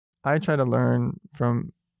I try to learn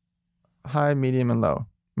from high, medium, and low,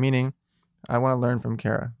 meaning I want to learn from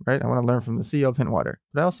Kara, right? I want to learn from the CEO of Hintwater,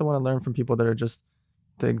 but I also want to learn from people that are just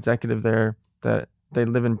the executive there, that they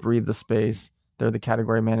live and breathe the space. They're the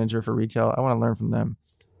category manager for retail. I want to learn from them,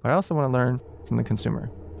 but I also want to learn from the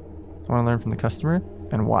consumer. I want to learn from the customer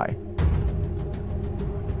and why.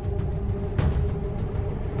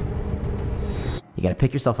 You got to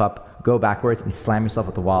pick yourself up, go backwards, and slam yourself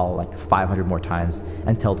at the wall like 500 more times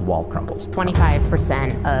until the wall crumbles.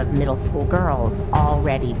 25% of middle school girls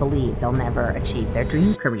already believe they'll never achieve their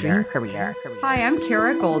dream career. Hi, I'm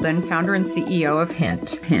Kara Goldin, founder and CEO of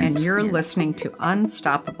Hint. And you're listening to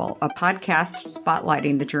Unstoppable, a podcast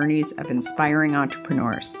spotlighting the journeys of inspiring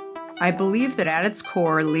entrepreneurs. I believe that at its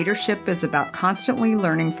core, leadership is about constantly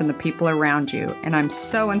learning from the people around you, and I'm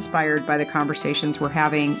so inspired by the conversations we're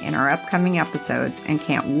having in our upcoming episodes and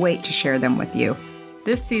can't wait to share them with you.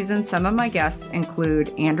 This season, some of my guests include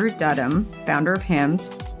Andrew Dudham, founder of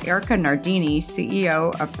Hims, Erica Nardini,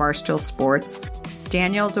 CEO of Barstool Sports,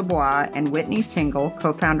 Danielle Dubois and Whitney Tingle,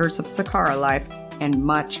 co-founders of Sakara Life, and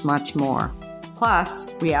much, much more.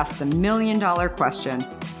 Plus, we ask the million-dollar question: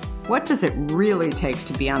 what does it really take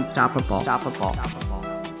to be unstoppable?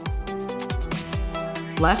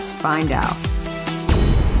 Let's find out.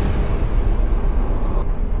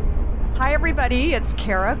 Hi, everybody. It's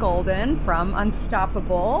Kara Goldin from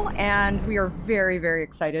Unstoppable, and we are very, very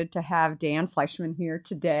excited to have Dan Fleyshman here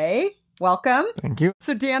today. Welcome. Thank you.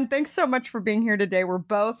 So, Dan, thanks so much for being here today. We're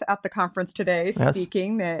both at the conference today,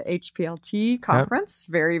 speaking, the HPLT conference.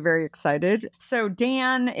 Yep. Very, very excited. So,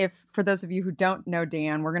 Dan, for those of you who don't know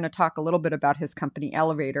Dan, we're going to talk a little bit about his company,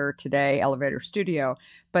 Elevator, today, Elevator.Studio.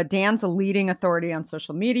 But Dan's a leading authority on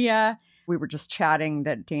social media. We were just chatting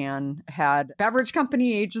that Dan had a beverage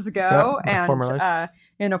company ages ago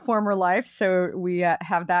in a former life. So we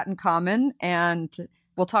have that in common. And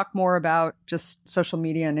we'll talk more about just social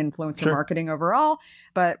media and influencer marketing overall.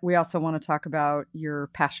 But we also want to talk about your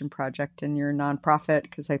passion project and your nonprofit,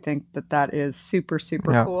 because I think that is super,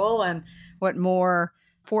 super cool. And what more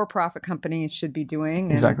for-profit companies should be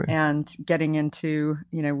doing and getting into,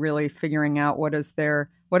 really figuring out what is their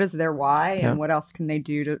why and what else can they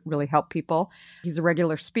do to really help people. He's a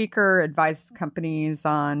regular speaker, advises companies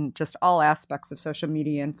on just all aspects of social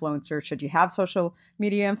media influencers. Should you have social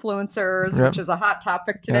media influencers, which is a hot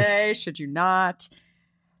topic today? Yes. Should you not?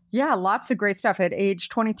 Yeah, lots of great stuff. At age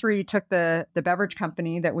 23, he took the beverage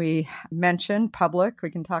company that we mentioned public.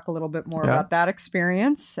 We can talk a little bit more about that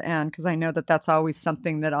experience. And because I know that's always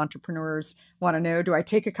something that entrepreneurs want to know. Do I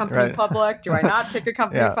take a company public? Do I not take a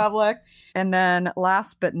company public? And then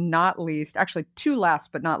last but not least, actually two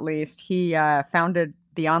last but not least, he founded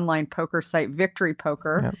the online poker site Victory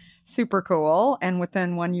Poker. Yep. Super cool. And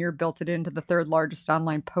within 1 year, built it into the third largest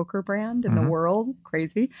online poker brand in the world.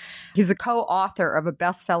 Crazy. He's a co-author of a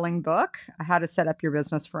best-selling book, How to Set Up Your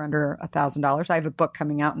Business for Under $1,000. I have a book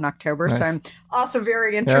coming out in October. Nice. So I'm also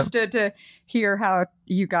very interested to hear how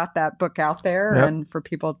you got that book out there and for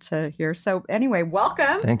people to hear. So anyway,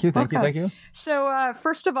 welcome. Thank you. Thank you. So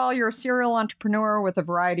first of all, you're a serial entrepreneur with a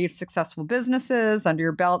variety of successful businesses under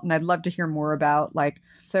your belt. And I'd love to hear more about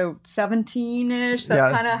 17-ish.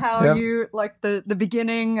 That's kind of how you, the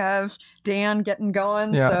beginning of Dan getting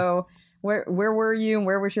going. Yeah. So where were you and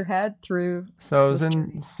where was your head through? So I was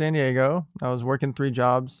in San Diego. I was working 3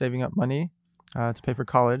 jobs, saving up money to pay for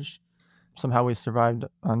college. Somehow we survived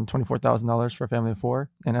on $24,000 for a family of 4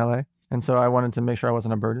 in LA. And so I wanted to make sure I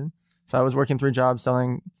wasn't a burden. So I was working 3 jobs,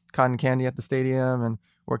 selling cotton candy at the stadium and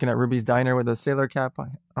working at Ruby's Diner with a sailor cap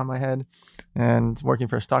on my head and working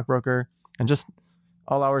for a stockbroker and just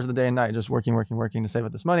all hours of the day and night, just working to save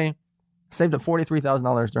up this money. Saved up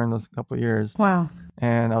 $43,000 during those couple of years. Wow.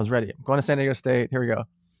 And I was ready. I'm going to San Diego State. Here we go.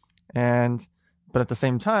 But at the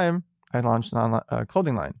same time, I launched a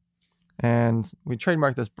clothing line. And we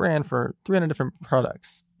trademarked this brand for 300 different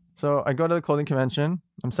products. So I go to the clothing convention.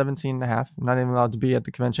 I'm 17 and a half. I'm not even allowed to be at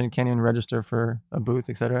the convention. Can't even register for a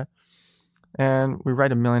booth, etc. And we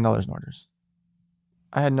write $1 million in orders.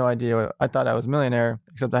 I had no idea. I thought I was a millionaire,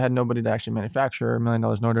 except I had nobody to actually manufacture $1 million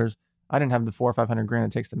in orders. I didn't have the $400,000 or $500,000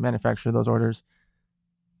 it takes to manufacture those orders.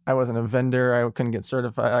 I wasn't a vendor. I couldn't get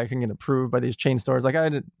certified. I couldn't get approved by these chain stores.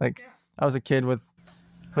 I was a kid with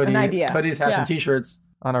hoodies, hats, and T-shirts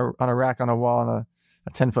on a rack on a wall in a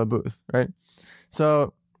 10-foot booth, right?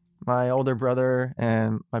 So my older brother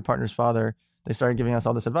and my partner's father, they started giving us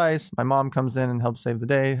all this advice. My mom comes in and helps save the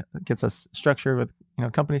day, gets us structured with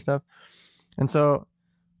company stuff. And so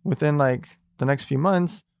within the next few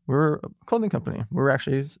months, we were a clothing company. We were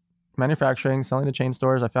actually manufacturing, selling to chain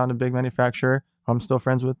stores. I found a big manufacturer who I'm still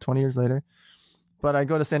friends with 20 years later. But I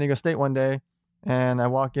go to San Diego State one day And I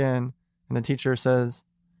walk in and the teacher says,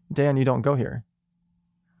 Dan, you don't go here.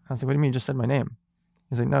 I was like, what do you mean? You just said my name.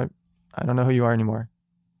 He's like, no, I don't know who you are anymore.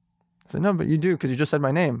 I said, no, but you do, because you just said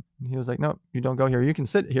my name. And he was like, no, you don't go here. You can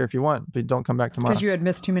sit here if you want, but don't come back tomorrow. Because you had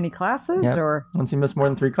missed too many classes? Yeah. Or once you miss more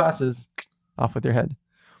than 3 classes, off with your head.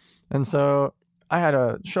 And so I had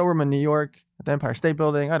a showroom in New York at the Empire State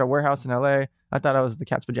Building. I had a warehouse in LA. I thought I was the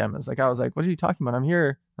cat's pajamas. Like, I was like, what are you talking about? I'm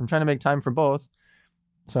here. I'm trying to make time for both.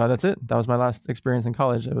 So that's it. That was my last experience in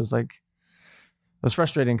college. It was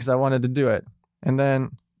frustrating because I wanted to do it. And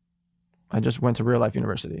then I just went to real life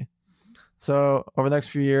university. So over the next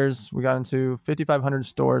few years, we got into 5,500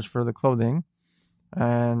 stores for the clothing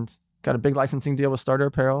and got a big licensing deal with Starter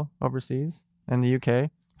Apparel overseas in the UK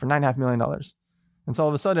for $9.5 million. And so all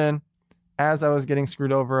of a sudden, as I was getting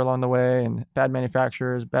screwed over along the way and bad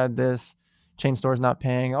manufacturers, bad this, chain stores not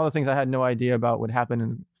paying, all the things I had no idea about would happen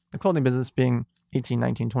in the clothing business being 18,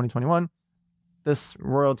 19, 20, 21, this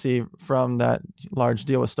royalty from that large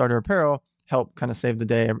deal with Starter Apparel helped kind of save the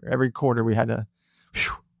day. Every quarter we had to,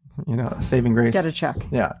 saving grace. Get a check.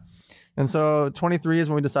 Yeah. And so 23 is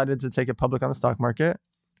when we decided to take it public on the stock market.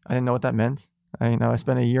 I didn't know what that meant. I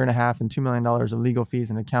spent a year and a half and $2 million of legal fees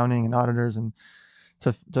and accounting and auditors and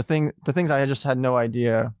to things I just had no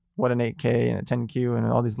idea what an 8K and a 10Q and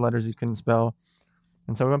all these letters you couldn't spell.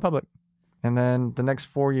 And so we went public. And then the next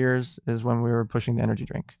 4 years is when we were pushing the energy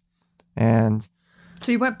drink. And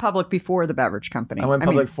so you went public before the beverage company. I went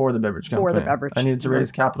public for the beverage company. For the beverage. I needed to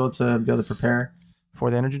raise capital to be able to prepare for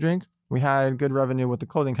the energy drink. We had good revenue with the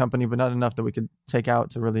clothing company, but not enough that we could take out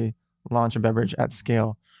to really launch a beverage at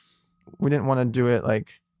scale. We didn't want to do it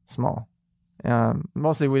like small.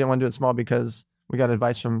 Mostly we didn't want to do it small because we got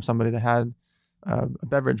advice from somebody that had a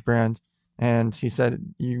beverage brand, and he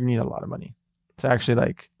said, you need a lot of money to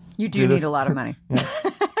actually You do need a lot of money. Yeah.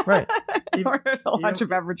 Right. In order to launch a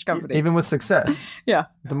beverage company. Even with success. Yeah.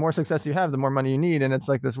 The more success you have, the more money you need. And it's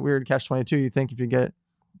like this weird catch-22. You think if you get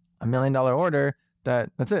 $1 million order,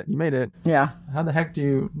 that's it. You made it. Yeah. How the heck do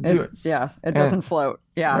you do it? Yeah. It doesn't float.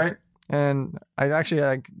 Yeah. Right. And I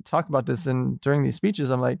actually talk about this during these speeches.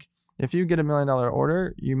 I'm like, if you get $1 million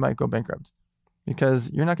order, you might go bankrupt because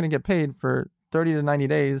you're not going to get paid for 30 to 90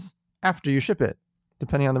 days after you ship it,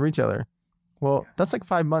 depending on the retailer. Well, that's like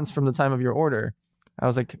 5 months from the time of your order. I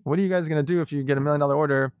was like, what are you guys going to do if you get $1 million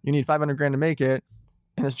order? You need $500,000 to make it.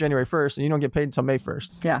 And it's January 1st and you don't get paid until May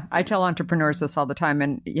 1st. Yeah. I tell entrepreneurs this all the time.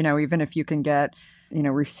 And, even if you can get,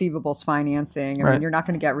 receivables financing, I mean, you're not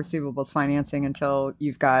going to get receivables financing until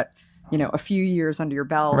you've got, a few years under your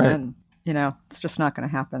belt. Right. And, it's just not going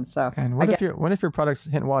to happen. So, and what if your product's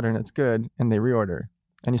hitting water and it's good and they reorder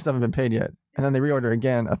and you still haven't been paid yet? And then they reorder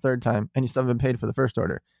again a third time and you still haven't been paid for the first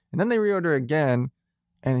order. And then they reorder again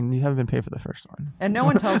and you haven't been paid for the first one. And no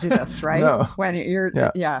one tells you this, right? No. When you're,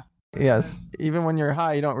 yeah. Yes. Even when you're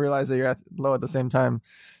high, you don't realize that you're low at the same time.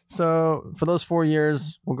 So for those 4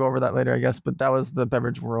 years, we'll go over that later, I guess, but that was the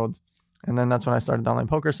beverage world. And then that's when I started the online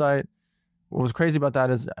poker site. What was crazy about that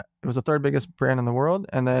is it was the 3rd biggest brand in the world.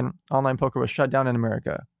 And then online poker was shut down in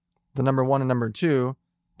America. The number 1 and number 2,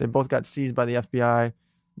 they both got seized by the FBI.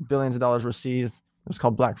 Billions of dollars were seized. It was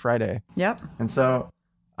called Black Friday. Yep. And so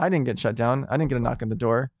I didn't get shut down. I didn't get a knock on the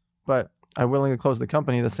door, but I willingly closed the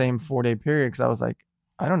company the same 4-day period because I was like,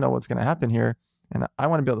 I don't know what's going to happen here. And I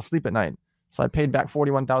want to be able to sleep at night. So I paid back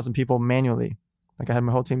 41,000 people manually. Like I had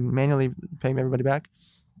my whole team manually paying everybody back.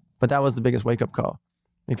 But that was the biggest wake up call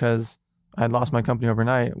because I had lost my company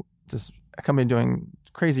overnight. Just a company doing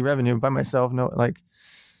crazy revenue by myself.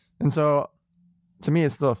 And so to me,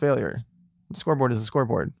 it's still a failure. The scoreboard is a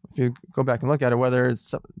scoreboard. If you go back and look at it, whether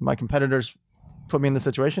it's my competitors put me in the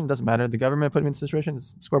situation, it doesn't matter. The government put me in the situation,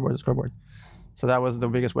 it's scoreboard is a scoreboard. So that was the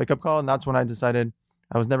biggest wake up call. And that's when I decided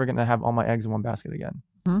I was never going to have all my eggs in one basket again.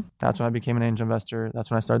 Mm-hmm. That's when I became an angel investor.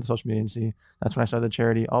 That's when I started the social media agency. That's when I started the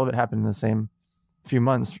charity. All of it happened in the same few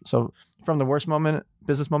months. So from the worst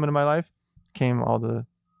business moment in my life came all the,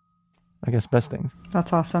 I guess, best things.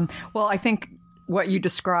 That's awesome. Well, I think what you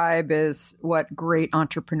describe is what great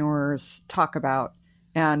entrepreneurs talk about.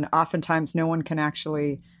 And oftentimes no one can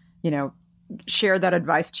actually, share that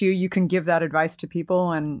advice to you. You can give that advice to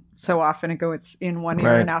people, and so often it goes in one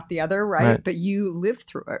ear and out the other, right? But you lived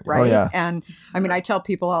through it, right? Oh, yeah. And I mean, I tell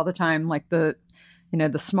people all the time, like the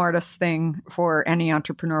smartest thing for any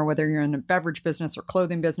entrepreneur, whether you're in a beverage business or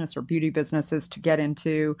clothing business or beauty business, is to get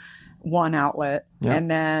into one outlet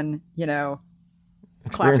and then,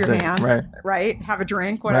 clap your hands, right? Have a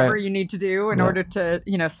drink, whatever you need to do in order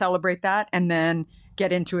to, celebrate that, and then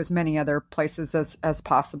get into as many other places as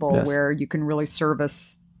possible where you can really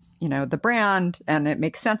service, the brand and it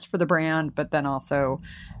makes sense for the brand, but then also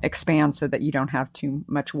expand so that you don't have too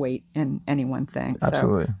much weight in any one thing.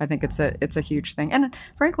 Absolutely. So I think it's a huge thing. And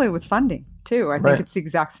frankly, with funding too, I think it's the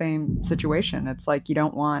exact same situation. It's like you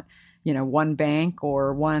don't want one bank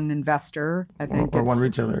or one investor. I think or one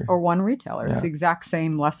retailer. Or one retailer. Yeah. It's the exact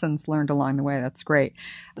same lessons learned along the way. That's great.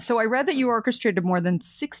 So I read that you orchestrated more than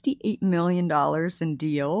 $68 million in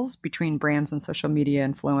deals between brands and social media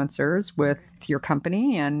influencers with your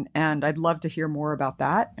company. And I'd love to hear more about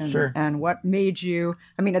that. And, sure. And what made you,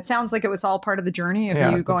 it sounds like it was all part of the journey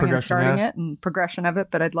of you going and starting it and progression of it,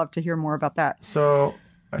 but I'd love to hear more about that. So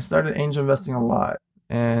I started angel investing a lot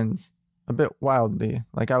and a bit wildly.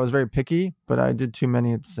 Like I was very picky, but I did too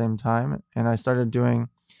many at the same time. And I started doing,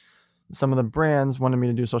 some of the brands wanted me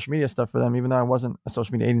to do social media stuff for them, even though I wasn't a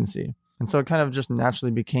social media agency. And so it kind of just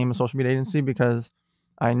naturally became a social media agency because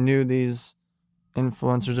I knew these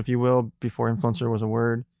influencers, if you will, before influencer was a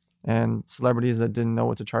word, and celebrities that didn't know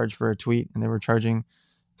what to charge for a tweet. And they were charging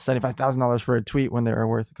 $75,000 for a tweet when they were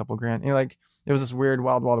worth a couple grand. Like it was this weird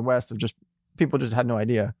wild west of just people just had no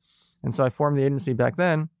idea. And so I formed the agency back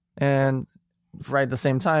then. And right at the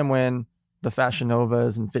same time when the Fashion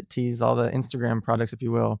Novas and Fit Tees, all the Instagram products, if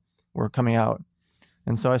you will, were coming out.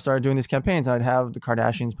 And so I started doing these campaigns, and I'd have the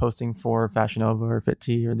Kardashians posting for Fashion Nova or Fit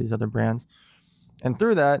Tee or these other brands. And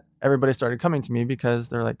through that, everybody started coming to me because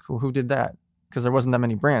they're like, well, who did that? Because there wasn't that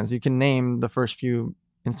many brands. You can name the first few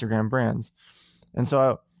Instagram brands. And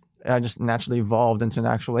so I just naturally evolved into an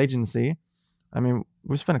actual agency.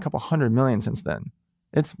 We spent a couple $100 million since then.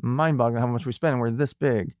 It's mind-boggling how much we spend, and we're this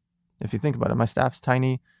big. If you think about it, my staff's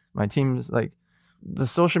tiny. My team's like, the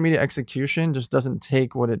social media execution just doesn't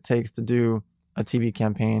take what it takes to do a TV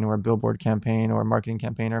campaign or a billboard campaign or a marketing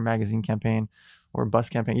campaign or a magazine campaign or a bus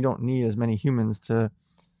campaign. You don't need as many humans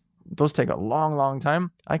those take a long, long time.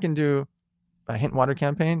 I can do a Hint Water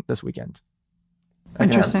campaign this weekend.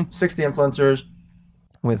 Interesting. 60 influencers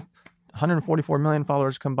with 144 million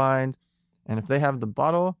followers combined. And if they have the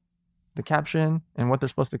bottle, the caption, and what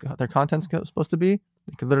their content's supposed to be,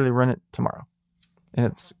 you could literally run it tomorrow. And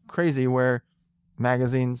it's crazy where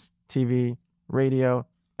magazines, TV, radio,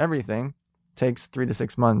 everything takes 3 to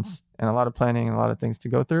 6 months and a lot of planning and a lot of things to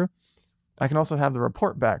go through. I can also have the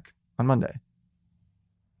report back on Monday.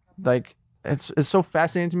 Like it's so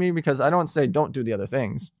fascinating to me because I don't say don't do the other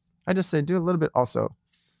things. I just say do a little bit also.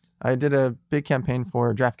 I did a big campaign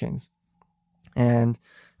for DraftKings and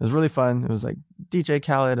it was really fun. It was like DJ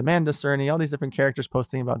Khaled, Amanda Cerny, all these different characters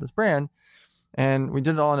posting about this brand. And we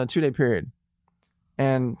did it all in a 2-day period.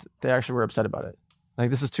 And they actually were upset about it. Like,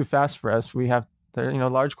 this is too fast for us. We have,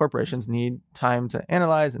 large corporations need time to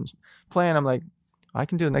analyze and plan. I'm like, I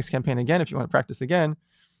can do the next campaign again if you want to practice again.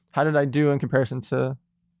 How did I do in comparison to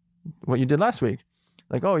what you did last week?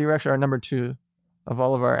 Like, oh, you were actually our number 2 of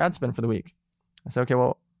all of our ad spend for the week. I said, okay,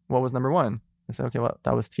 well, what was number 1? I said, okay, well,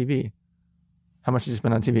 that was TV. How much did you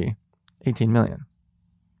spend on TV? 18 million.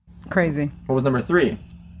 Crazy. What was number 3?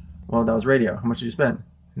 Well, that was radio. How much did you spend?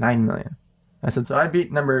 9 million. I said, so I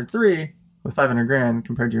beat number 3 with 500 grand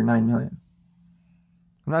compared to your 9 million.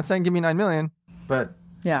 I'm not saying give me 9 million, but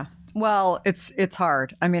yeah. Well, it's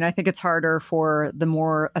hard. I think it's harder for the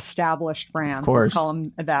more established brands. Let's call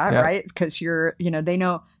them that, right? Because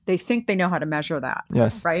they think they know how to measure that.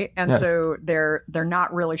 Yes. Right. And so they're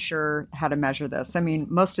not really sure how to measure this.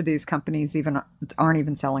 Most of these companies aren't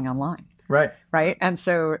even selling online. Right. Right. And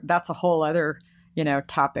so that's a whole other,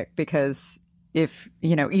 topic, because if,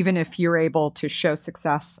 even if you're able to show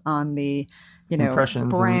success on the, impressions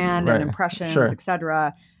brand and impressions, et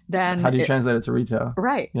cetera, then how do you translate it to retail?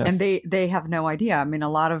 Right. Yes. And they have no idea. A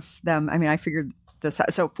lot of them, I figured this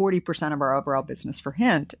out. So 40% of our overall business for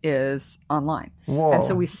Hint is online. Whoa, and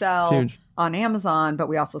so we sell on Amazon, but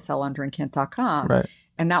we also sell on drinkhint.com. Right.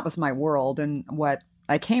 And that was my world. And what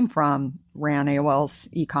I came from, ran AOL's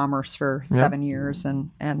e-commerce for 7 years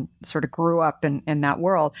and sort of grew up in that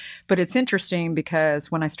world. But it's interesting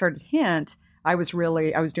because when I started Hint, I was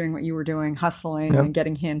doing what you were doing, hustling and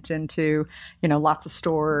getting Hint into, lots of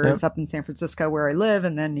stores up in San Francisco where I live,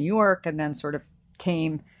 and then New York, and then sort of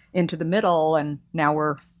came into the middle. And now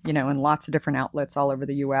we're, in lots of different outlets all over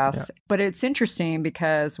the US. Yeah. But it's interesting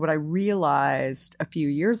because what I realized a few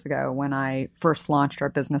years ago when I first launched our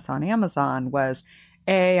business on Amazon was,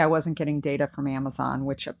 I wasn't getting data from Amazon,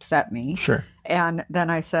 which upset me. Sure. And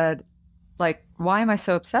then I said, why am I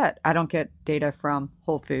so upset? I don't get data from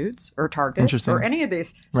Whole Foods or Target or any of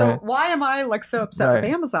these. So why am I so upset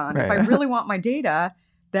with Amazon? Right. If I really want my data,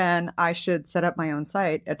 then I should set up my own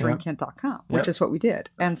site at drinkhint.com, which is what we did.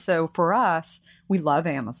 And so for us, we love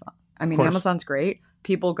Amazon. Amazon's great.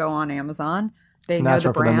 People go on Amazon They it's know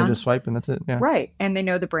natural the for them brand. to just swipe and that's it. Yeah. Right. And they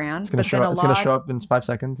know the brand. It's going to show up in 5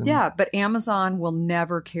 seconds. But Amazon will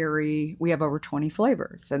never carry, we have over 20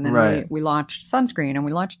 flavors. And then Right. we launched sunscreen and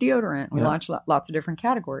we launched deodorant. We launched lots of different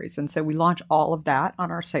categories. And so we launch all of that on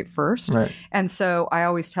our site first. Right. And so I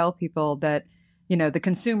always tell people that, you know, the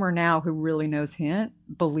consumer now who really knows Hint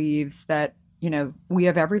believes that, you know, we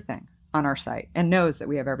have everything on our site and knows that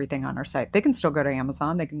we have everything on our site. They can still go to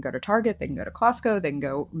Amazon, they can go to Target, they can go to Costco, they can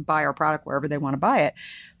go buy our product wherever they want to buy it.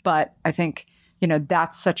 But I think, you know,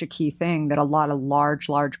 that's such a key thing that a lot of large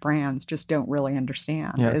brands just don't really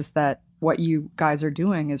understand is that what you guys are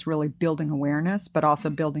doing is really building awareness, but also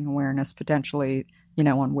building awareness potentially, you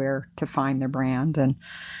know, on where to find their brand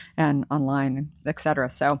and online, et cetera.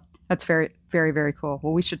 So that's very, very, very cool.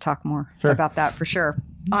 Well, we should talk more about that for sure.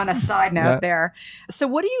 On a side note there. So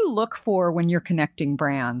what do you look for when you're connecting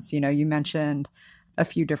brands? You know, you mentioned a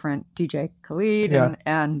few different DJ Khalid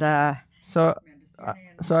and so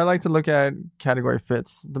I like to look at category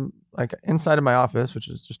fits. Like inside of my office, which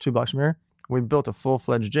is just 2 blocks from here, we built a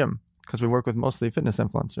full-fledged gym because we work with mostly fitness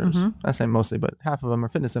influencers. Mm-hmm. I say mostly, but half of them are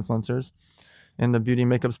fitness influencers in the beauty and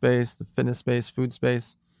makeup space, the fitness space, food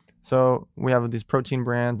space. So we have these protein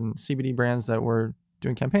brands and CBD brands that we're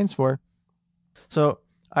doing campaigns for. So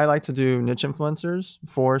I like to do niche influencers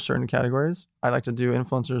for certain categories. I like to do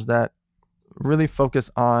influencers that really focus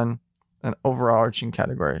on an overarching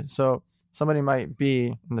category. So somebody might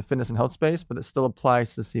be in the fitness and health space, but it still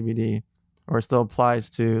applies to CBD or it still applies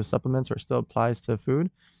to supplements or it still applies to food.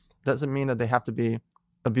 Doesn't mean that they have to be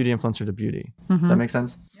a beauty influencer to beauty. Mm-hmm. Does that make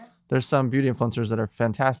sense? Yeah. There's some beauty influencers that are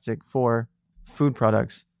fantastic for food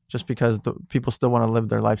products just because people still want to live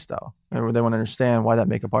their lifestyle. Or they want to understand why that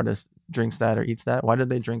makeup artist drinks that or eats that. Why did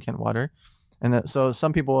they drink Hint water? And so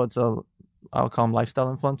some people, I'll call them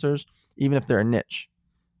lifestyle influencers, even if they're a niche.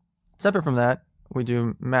 Separate from that, we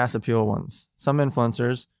do mass appeal ones. Some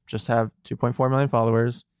influencers just have 2.4 million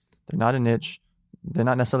followers. They're not a niche. They're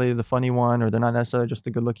not necessarily the funny one, or they're not necessarily just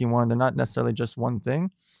the good looking one. They're not necessarily just one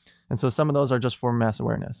thing. And so some of those are just for mass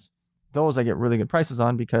awareness. Those I get really good prices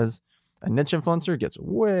on because a niche influencer gets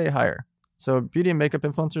way higher. So beauty and makeup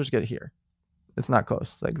influencers get here. It's not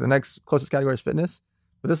close. Like the next closest category is fitness,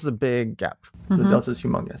 but this is a big gap. The delta is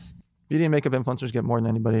humongous. Beauty and makeup influencers get more than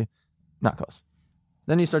anybody. Not close.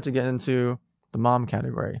 Then you start to get into the mom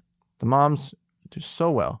category. The moms do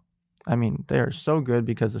so well. I mean, they are so good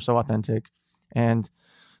because they're so authentic. And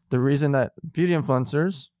the reason that beauty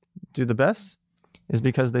influencers do the best is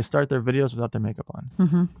because they start their videos without their makeup on.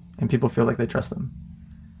 Mm-hmm. And people feel like they trust them.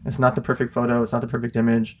 It's not the perfect photo. It's not the perfect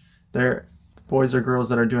image. They're boys or girls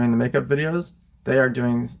that are doing the makeup videos. They are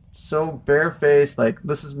doing so barefaced, like,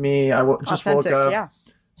 this is me. I just woke up. Yeah.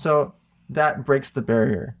 So that breaks the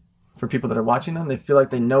barrier for people that are watching them. They feel like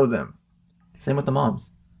they know them. Same with the moms.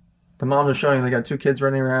 The moms are showing they got 2 kids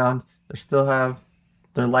running around. They still have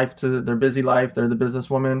their busy life. They're the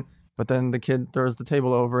businesswoman. But then the kid throws the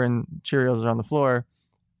table over and Cheerios are on the floor.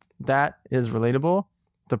 That is relatable.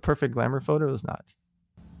 The perfect glamour photo is not.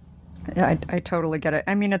 Yeah, I totally get it.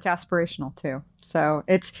 I mean, it's aspirational too. So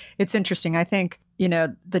it's interesting. I think, you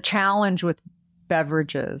know, the challenge with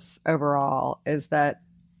beverages overall is that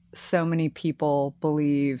so many people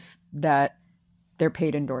believe that they're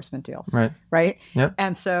paid endorsement deals. Right. Yep.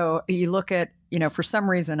 And so you look at, you know, for some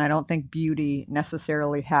reason, I don't think beauty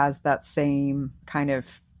necessarily has that same kind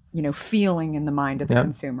of, you know, feeling in the mind of the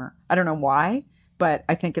consumer. I don't know why, but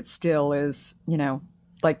I think it still is, you know,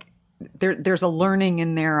 like there's a learning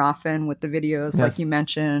in there often with the videos, like you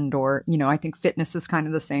mentioned, or, you know, I think fitness is kind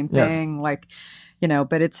of the same thing, like, you know,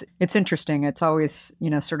 but it's interesting. It's always, you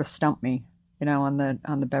know, sort of stumped me, you know, on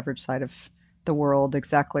the beverage side of the world,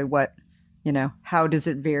 exactly what, you know, how does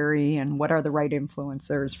it vary and what are the right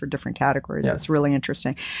influencers for different categories? It's really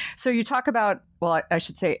interesting. So you talk about, well, I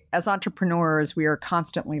should say, as entrepreneurs, we are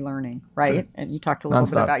constantly learning, right? Sure. And you talked a little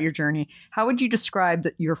bit about your journey. How would you describe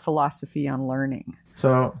your philosophy on learning?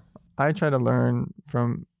 So I try to learn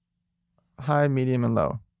from high, medium, and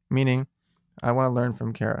low, meaning I want to learn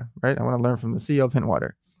from Kara, right? I want to learn from the CEO of Hint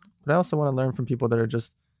Water, but I also want to learn from people that are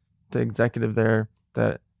just the executive there,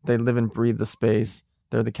 that they live and breathe the space.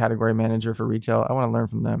 They're the category manager for retail. I want to learn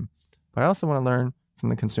from them, but I also want to learn from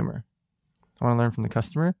the consumer. I want to learn from the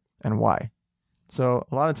customer and why. So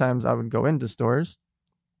a lot of times I would go into stores,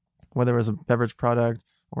 whether it was a beverage product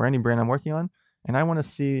or any brand I'm working on, and I want to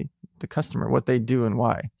see the customer, what they do and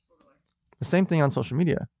why. The same thing on social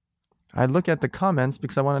media. I look at the comments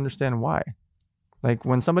because I want to understand why. Like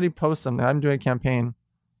when somebody posts something, I'm doing a campaign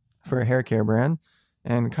for a hair care brand,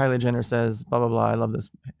 and Kylie Jenner says, blah, blah, blah, I love this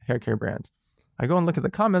hair care brand. I go and look at the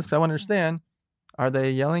comments because I want to understand Are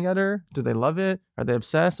they yelling at her? Do they love it? Are they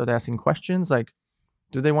obsessed? Are they asking questions? Like,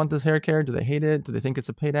 do they want this hair care? Do they hate it? Do they think it's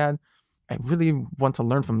a paid ad? I really want to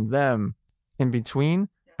learn from them in between,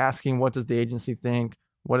 asking what does the agency think?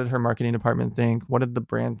 What did her marketing department think? What did the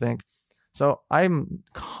brand think? So I'm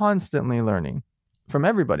constantly learning from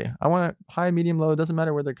everybody. I want to high, medium, low. It doesn't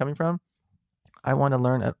matter where they're coming from. I want to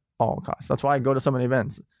learn at all costs. That's why I go to so many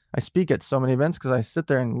events. I speak at so many events because I sit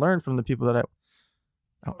there and learn from the people that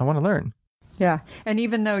I want to learn. Yeah. And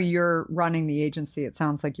even though you're running the agency, it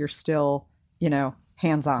sounds like you're still,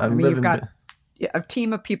 hands-on. I mean, you've got a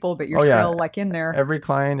team of people, but you're still like in there. Every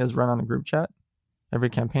client is run on a group chat. Every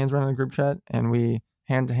campaign's run on a group chat, and we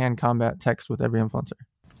hand-to-hand combat text with every influencer.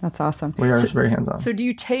 That's awesome. We are very hands-on. So do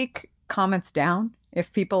you take comments down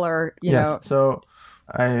if people are, Yes. So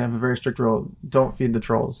I have a very strict rule. Don't feed the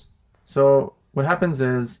trolls. So what happens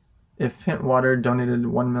is if Hint Water donated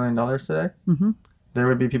 $1 million today, there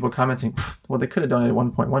would be people commenting, well, they could have donated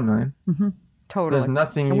 1.1 million. Totally. There's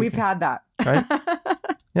nothing. And we've had that. Right?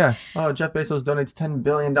 Yeah. Oh, Jeff Bezos donates $10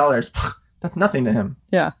 billion. That's nothing to him.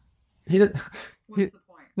 Yeah. What's the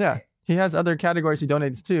point? Yeah. He has other categories he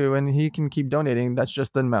donates to, and he can keep donating. That's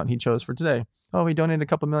just the amount he chose for today. Oh, he donated a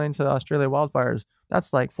couple million to the Australia wildfires.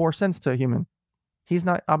 That's like 4 cents to a human. He's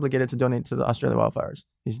not obligated to donate to the Australia wildfires.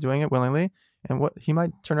 He's doing it willingly. And what he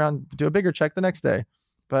might turn around, do a bigger check the next day.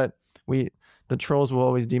 But the trolls will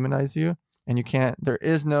always demonize you, and there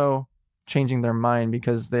is no changing their mind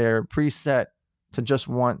because they're preset to just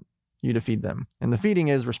want you to feed them. And the feeding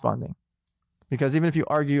is responding. Because even if you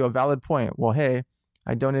argue a valid point, well, hey,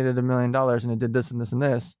 I donated $1 million and it did this and this and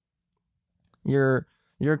this, your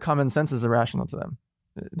common sense is irrational to them.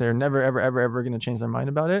 They're never, ever, ever, ever going to change their mind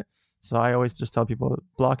about it. So I always just tell people,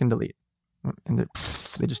 block and delete. And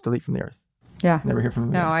they just delete from the earth. Yeah. Never hear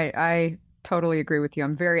from them. No, I totally agree with you.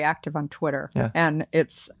 I'm very active on Twitter. Yeah. And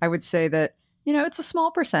I would say that, it's a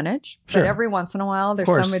small percentage, Sure. but every once in a while there's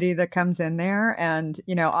somebody that comes in there and,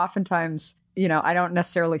 oftentimes, I don't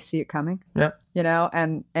necessarily see it coming. Yeah.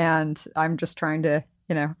 And I'm just trying to,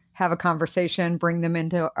 have a conversation, bring them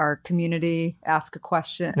into our community, ask a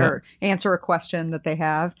question or answer a question that they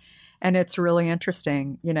have. And it's really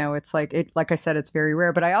interesting. It's like I said, it's very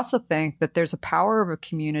rare, but I also think that there's a power of a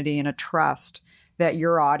community and a trust that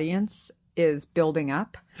your audience is building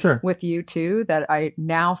up with you too, that I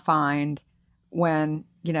now find when,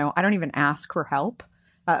 I don't even ask for help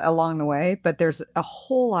along the way, but there's a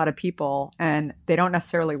whole lot of people and they don't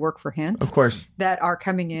necessarily work for Hint. Of course. That are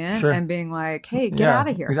coming in and being like, hey, get out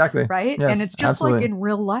of here. Exactly. Right. Yes, and it's just like in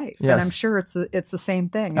real life. Yes. And I'm sure it's the same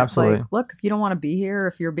thing. Absolutely. It's like, look, if you don't want to be here,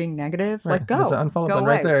 if you're being negative, like go. There's an unfollow button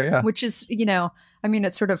away. right there. Yeah. Which is,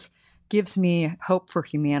 it sort of gives me hope for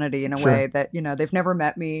humanity in a way that, they've never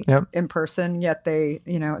met me in person, yet they,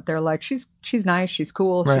 they're like, she's nice, she's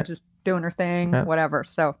cool, she's just doing her thing, whatever.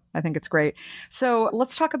 So I think it's great. So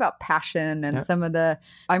let's talk about passion and some of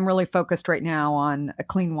I'm really focused right now on a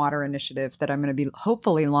clean water initiative that I'm going to be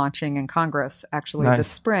hopefully launching in Congress actually this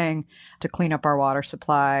spring to clean up our water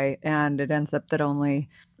supply. And it ends up that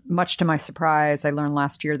much to my surprise, I learned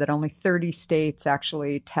last year that only 30 states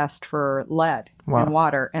actually test for lead in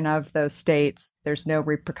water. And of those states, there's no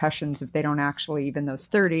repercussions if they don't even those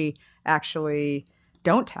 30 actually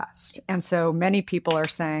don't test. And so many people are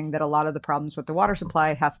saying that a lot of the problems with the water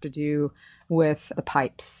supply has to do with the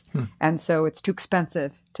pipes. And so it's too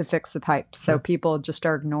expensive to fix the pipes. So people just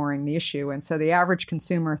are ignoring the issue. And so the average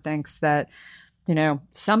consumer thinks that,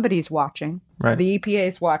 somebody's watching. Right. The EPA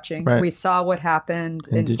is watching. Right. We saw what happened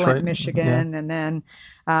in Detroit, Flint, Michigan, and then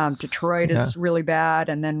Detroit is really bad,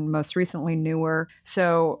 and then most recently Newark.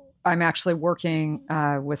 So I'm actually working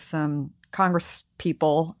with some Congress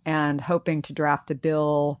people and hoping to draft a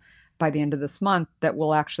bill by the end of this month that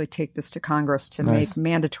will actually take this to Congress to make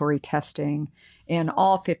mandatory testing in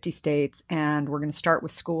all 50 states. And we're going to start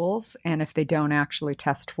with schools. And if they don't actually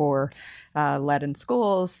test for lead in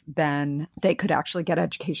schools, then they could actually get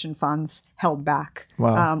education funds held back.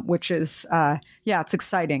 Wow. Which is, it's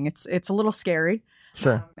exciting. It's a little scary.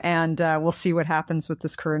 Sure. And we'll see what happens with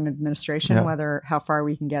this current administration, how far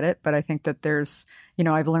we can get it. But I think that there's,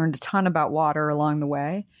 I've learned a ton about water along the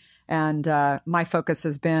way. And my focus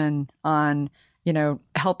has been on,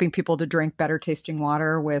 helping people to drink better tasting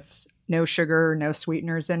water with no sugar, no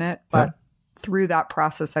sweeteners in it. But through that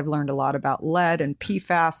process, I've learned a lot about lead and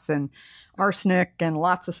PFAS and arsenic and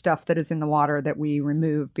lots of stuff that is in the water that we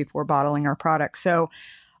remove before bottling our products. So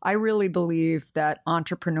I really believe that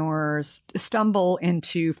entrepreneurs stumble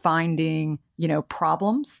into finding,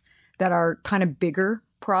 problems that are kind of bigger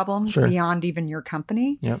problems beyond even your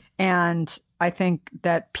company. Yep. And I think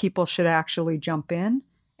that people should actually jump in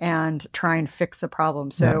and try and fix a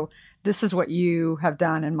problem. So this is what you have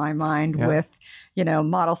done in my mind with,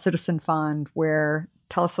 Model Citizen Fund, where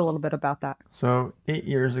tell us a little bit about that. So 8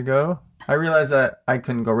 years ago, I realized that I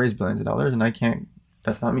couldn't go raise billions of dollars, and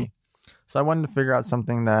that's not me. So I wanted to figure out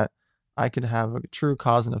something that I could have a true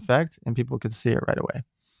cause and effect and people could see it right away.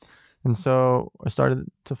 And so I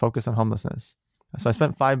started to focus on homelessness. So I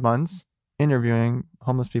spent 5 months interviewing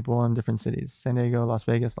homeless people in different cities: San Diego, Las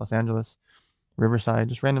Vegas, Los Angeles, Riverside,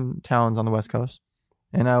 just random towns on the West Coast.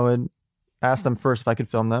 And I would ask them first if I could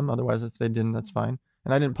film them. Otherwise, if they didn't, that's fine.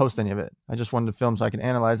 And I didn't post any of it. I just wanted to film so I could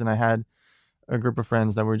analyze. And I had a group of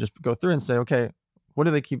friends that would just go through and say, okay, what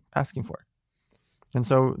do they keep asking for? And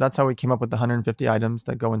so that's how we came up with the 150 items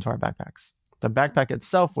that go into our backpacks. The backpack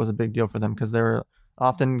itself was a big deal for them because they were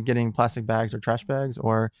often getting plastic bags or trash bags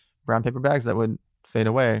or brown paper bags that would fade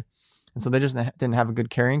away. And so they just didn't have a good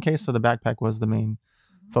carrying case. So the backpack was the main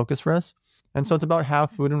focus for us. And so it's about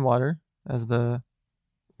half food and water out of the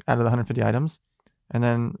 150 items. And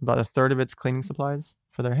then about a third of it's cleaning supplies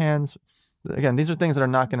for their hands. Again, these are things that are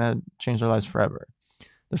not going to change their lives forever.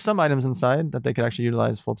 There's some items inside that they could actually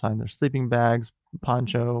utilize full time. There's sleeping bags,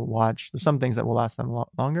 poncho, watch. There's some things that will last them a lot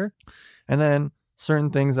longer. And then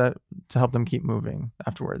certain things that to help them keep moving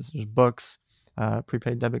afterwards. There's books,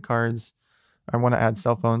 prepaid debit cards. I want to add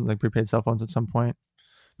cell phones, like prepaid cell phones at some point.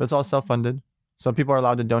 But it's all self-funded. So people are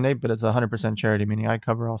allowed to donate, but it's 100% charity, meaning I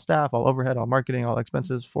cover all staff, all overhead, all marketing, all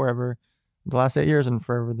expenses forever, the last 8 years and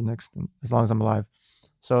forever the next, as long as I'm alive.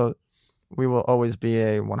 So we will always be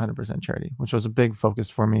a 100% charity, which was a big focus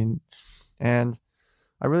for me. And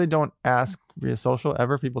I really don't ask via social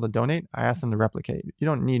ever people to donate. I ask them to replicate. You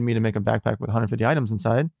don't need me to make a backpack with 150 items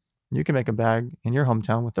inside. You can make a bag in your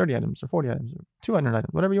hometown with 30 items or 40 items or 200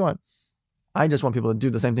 items, whatever you want. I just want people to do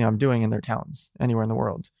the same thing I'm doing in their towns, anywhere in the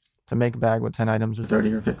world, to make a bag with 10 items or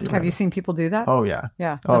 30 or 50. Have you seen people do that? Oh, yeah.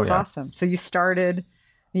 Yeah, that's awesome. So you started,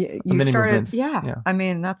 yeah. I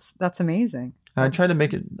mean, that's amazing. And I try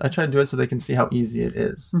to do it so they can see how easy it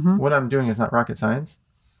is. Mm-hmm. What I'm doing is not rocket science.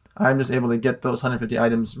 I'm just able to get those 150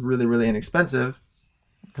 items really, really inexpensive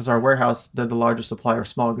because our warehouse, they're the largest supplier of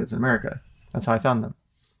small goods in America. That's how I found them.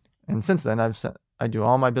 And since then, I do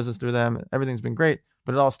all my business through them. Everything's been great.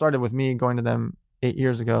 But it all started with me going to them 8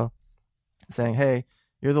 years ago saying, hey,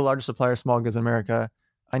 you're the largest supplier of small goods in America.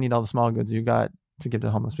 I need all the small goods you got to give to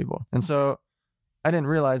homeless people. And so I didn't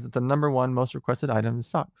realize that the number one most requested item is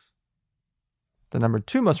socks. The number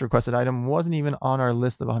two most requested item wasn't even on our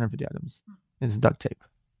list of 150 items. It's duct tape.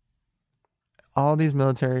 All these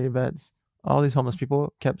military vets, all these homeless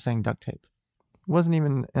people kept saying duct tape. It wasn't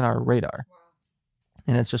even in our radar.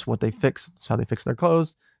 And it's just what they fix. It's how they fix their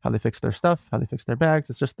clothes, how they fix their stuff, how they fix their bags.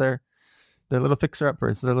 It's just their little fixer-upper.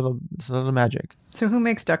 It's a little magic. So who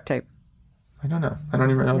makes duct tape? I don't know. I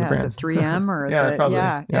don't even know the brand. Is it 3M or is it? Probably.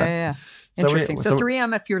 Yeah. Interesting. So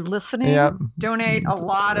 3M, if you're listening, donate a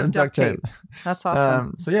lot of duct tape. That's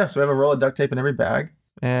awesome. So we have a roll of duct tape in every bag,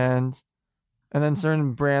 and then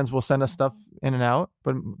certain brands will send us stuff in and out,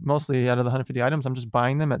 but mostly out of the 150 items, I'm just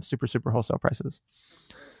buying them at super, super wholesale prices.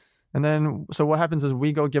 And then, so what happens is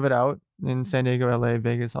we go give it out in San Diego, LA,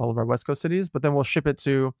 Vegas, all of our West Coast cities, but then we'll ship it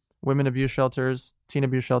to women abuse shelters, teen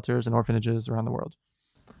abuse shelters, and orphanages around the world.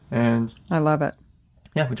 And I love it.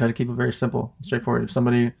 Yeah, we try to keep it very simple, straightforward.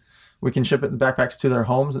 If we can ship it, the backpacks to their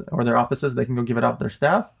homes or their offices, they can go give it out to their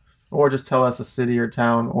staff, or just tell us a city or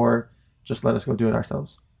town, or just let us go do it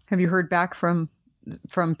ourselves. Have you heard back from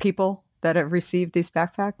people that have received these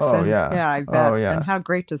backpacks? Oh, yeah. Yeah, I bet. Oh, yeah. And how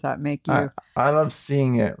great does that make you? I love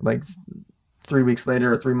seeing it, like 3 weeks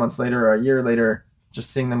later or 3 months later or a year later,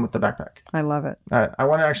 just seeing them with the backpack. I love it. I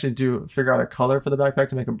want to actually figure out a color for the backpack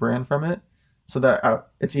to make a brand from it so that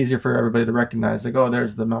it's easier for everybody to recognize, like, oh,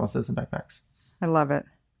 there's the Model Citizen backpacks. I love it.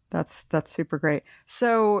 That's super great.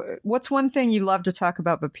 So what's one thing you love to talk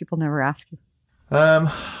about, but people never ask you?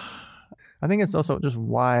 I think it's also just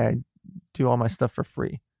why I do all my stuff for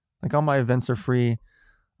free. Like all my events are free.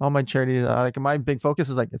 All my charities, like my big focus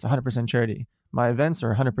is like, it's 100% charity. My events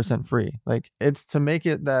are 100% free. Like it's to make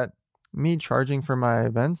it that me charging for my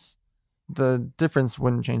events, the difference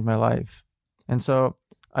wouldn't change my life. And so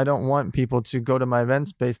I don't want people to go to my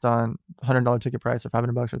events based on $100 ticket price or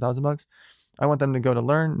 $500 or $1,000. I want them to go to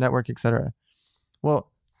learn, network, etc.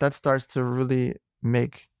 Well, that starts to really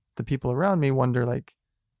make the people around me wonder, like,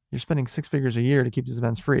 you're spending 6 figures a year to keep these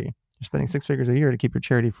events free. You're spending 6 figures a year to keep your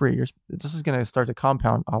charity free. This is going to start to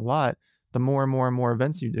compound a lot. The more and more and more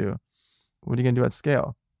events you do, what are you going to do at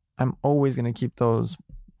scale? I'm always going to keep those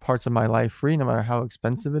parts of my life free, no matter how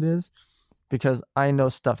expensive it is, because I know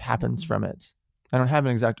stuff happens from it. I don't have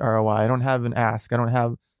an exact ROI. I don't have an ask.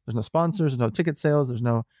 There's no sponsors, there's no ticket sales, there's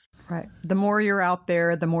no Right. The more you're out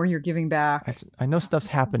there, the more you're giving back. I know stuff's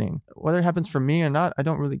happening. Whether it happens for me or not, I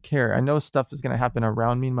don't really care. I know stuff is going to happen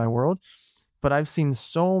around me in my world, but I've seen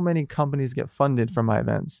so many companies get funded from my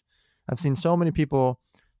events. I've seen so many people,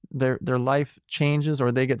 their life changes,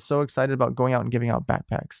 or they get so excited about going out and giving out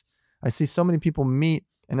backpacks. I see so many people meet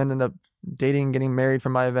and then end up dating, getting married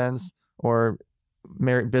from my events, or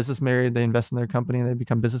business married. They invest in their company and they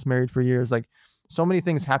become business married for years. Like, so many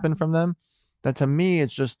things happen from them that to me,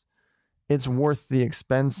 it's worth the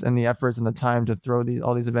expense and the efforts and the time to throw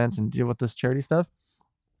all these events and deal with this charity stuff,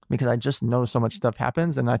 because I just know so much stuff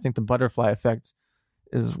happens. And I think the butterfly effect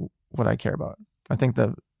is what I care about. I think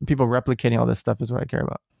the people replicating all this stuff is what I care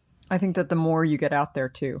about. I think that the more you get out there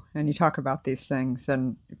too, and you talk about these things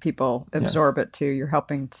and people absorb it too, you're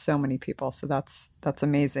helping so many people. So that's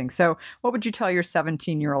amazing. So what would you tell your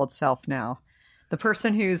 17-year-old self now? The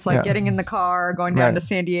person who's like getting in the car, going down to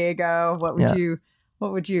San Diego, what would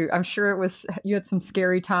you, I'm sure you had some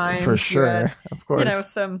scary times. For sure. Of course. You know,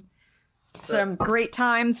 some great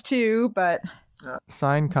times too, but.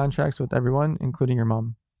 Sign contracts with everyone, including your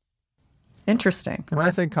mom. Interesting. And when I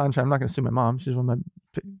say contract, I'm not going to sue my mom. She's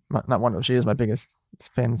she is my biggest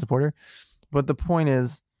fan and supporter. But the point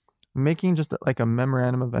is making just like a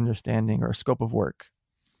memorandum of understanding or a scope of work.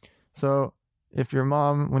 So if your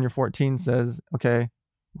mom, when you're 14, says, okay,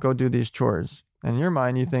 go do these chores. And in your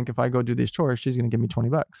mind, you think if I go do these chores, she's going to give me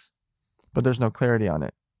 $20. But there's no clarity on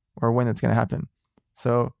it or when it's going to happen.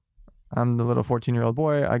 So I'm the little 14-year-old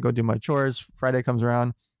boy. I go do my chores. Friday comes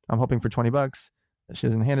around. I'm hoping for $20. She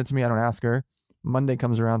doesn't hand it to me. I don't ask her. Monday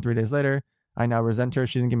comes around 3 days later. I now resent her.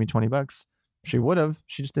 She didn't give me $20. She would have.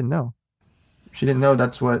 She just didn't know. She didn't know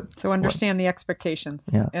that's what. So understand the expectations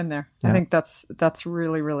in there. Yeah. I think that's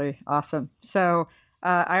really, really awesome. So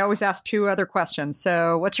I always ask 2 other questions.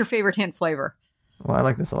 So what's your favorite hint flavor? Well, I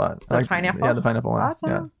like this a lot. The pineapple? Yeah, the pineapple one.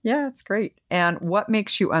 Awesome. Yeah, it's great. And what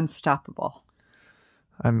makes you unstoppable?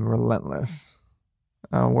 I'm relentless.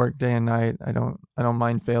 Work day and night. I don't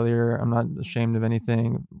mind failure. I'm not ashamed of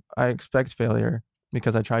anything. I expect failure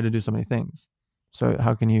because I try to do so many things. So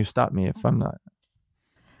how can you stop me if I'm not?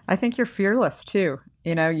 I think you're fearless too.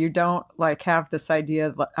 You know, you don't like have this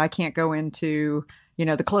idea that I can't go into,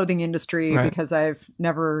 the clothing industry because I've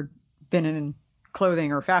never been in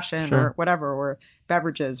clothing or fashion or whatever, or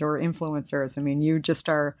beverages or influencers. I mean,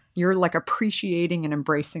 you're like appreciating and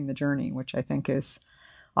embracing the journey, which I think is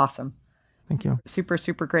awesome. Thank you. Super,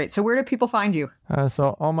 super great. So where do people find you?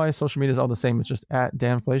 So all my social media is all the same. It's just at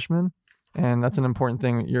Dan Fleyshman. And that's an important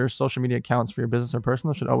thing. Your social media accounts for your business or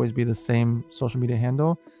personal should always be the same social media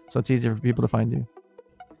handle. So it's easier for people to find you.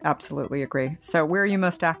 Absolutely agree. So where are you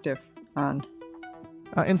most active on?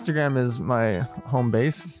 Instagram is my home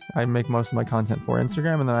base. I make most of my content for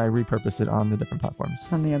Instagram, and then I repurpose it on the different platforms.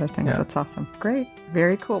 On the other things. Yeah. That's awesome. Great.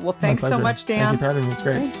 Very cool. Well, thanks so much, Dan. Thank you for having me. It's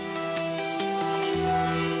great. Thanks.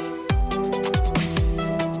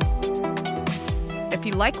 If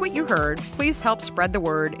you like what you heard, please help spread the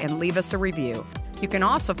word and leave us a review. You can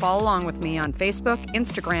also follow along with me on Facebook,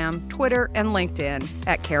 Instagram, Twitter, and LinkedIn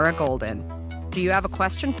at Kara Goldin. Do you have a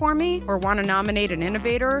question for me or want to nominate an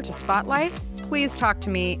innovator to spotlight? Please talk to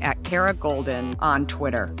me at Kara Goldin on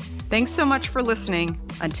Twitter. Thanks so much for listening.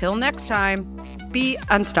 Until next time, be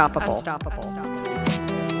unstoppable.